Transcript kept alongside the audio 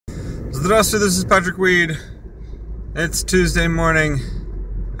Здравствуй, this is Patrick Weed. It's Tuesday morning,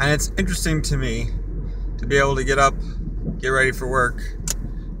 and it's interesting to me to be able to get up, get ready for work,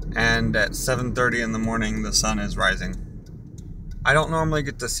 and at 7:30 in the morning the sun is rising. I don't normally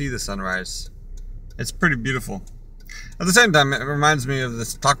get to see the sunrise. It's pretty beautiful. At the same time, it reminds me of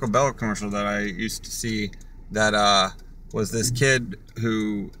this Taco Bell commercial that I used to see that was this kid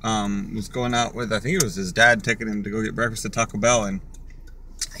who was going out with, I think it was his dad taking him to go get breakfast at Taco Bell, and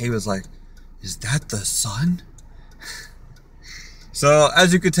he was like, "Is that the sun?" So,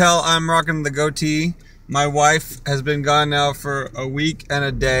 as you could tell, I'm rocking the goatee. My wife has been gone now for a week and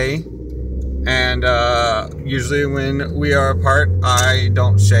a day, and usually when we are apart, I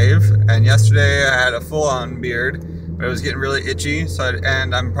don't shave. And yesterday I had a full-on beard, but it was getting really itchy,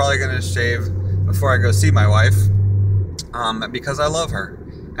 and I'm probably going to shave before I go see my wife, because I love her.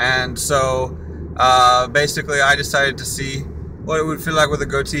 And so, basically I decided to see what it would feel like with a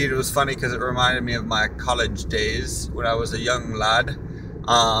goatee. It was funny because it reminded me of my college days when I was a young lad,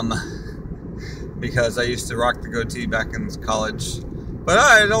 because I used to rock the goatee back in college. But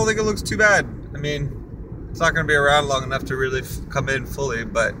I don't think it looks too bad. I mean, it's not going to be around long enough to really come in fully,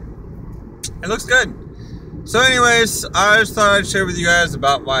 but it looks good. So anyways, I just thought I'd share with you guys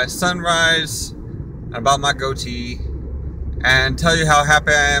about my sunrise, about my goatee, and tell you how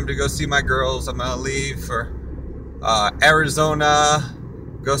happy I am to go see my girls. I'm going to leave for Arizona,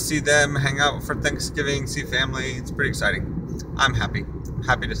 go see them, hang out for Thanksgiving, see family. It's pretty exciting. I'm happy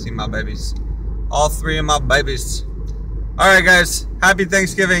to see my babies, all three of my babies. All right guys, happy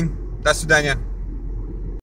Thanksgiving. До свидания.